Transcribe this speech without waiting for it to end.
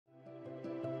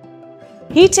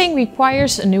Heating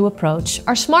requires a new approach.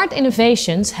 Our smart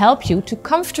innovations help you to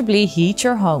comfortably heat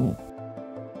your home.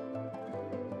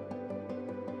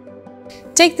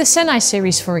 Take the Sani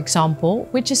series for example,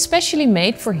 which is specially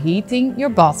made for heating your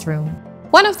bathroom.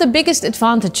 One of the biggest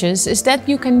advantages is that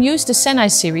you can use the Sani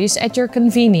series at your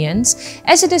convenience,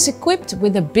 as it is equipped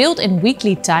with a built-in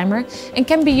weekly timer and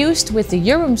can be used with the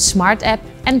Your Smart app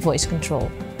and voice control.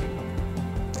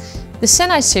 The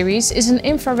Sani series is an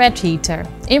infrared heater.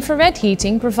 Infrared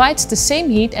heating provides the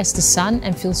same heat as the sun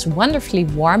and feels wonderfully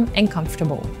warm and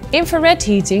comfortable. Infrared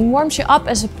heating warms you up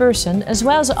as a person as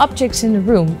well as objects in the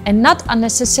room and not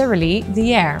unnecessarily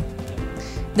the air.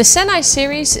 The Sani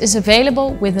series is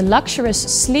available with a luxurious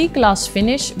sleek glass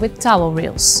finish with towel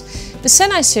rails. The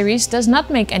Sani series does not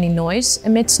make any noise,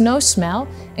 emits no smell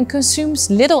and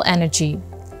consumes little energy.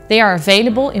 They are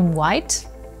available in white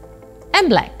and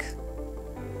black.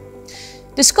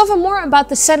 Discover more about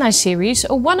the Sani series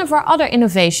or one of our other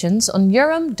innovations on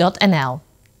urum.nl.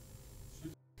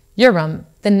 Urum,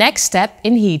 the next step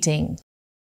in heating.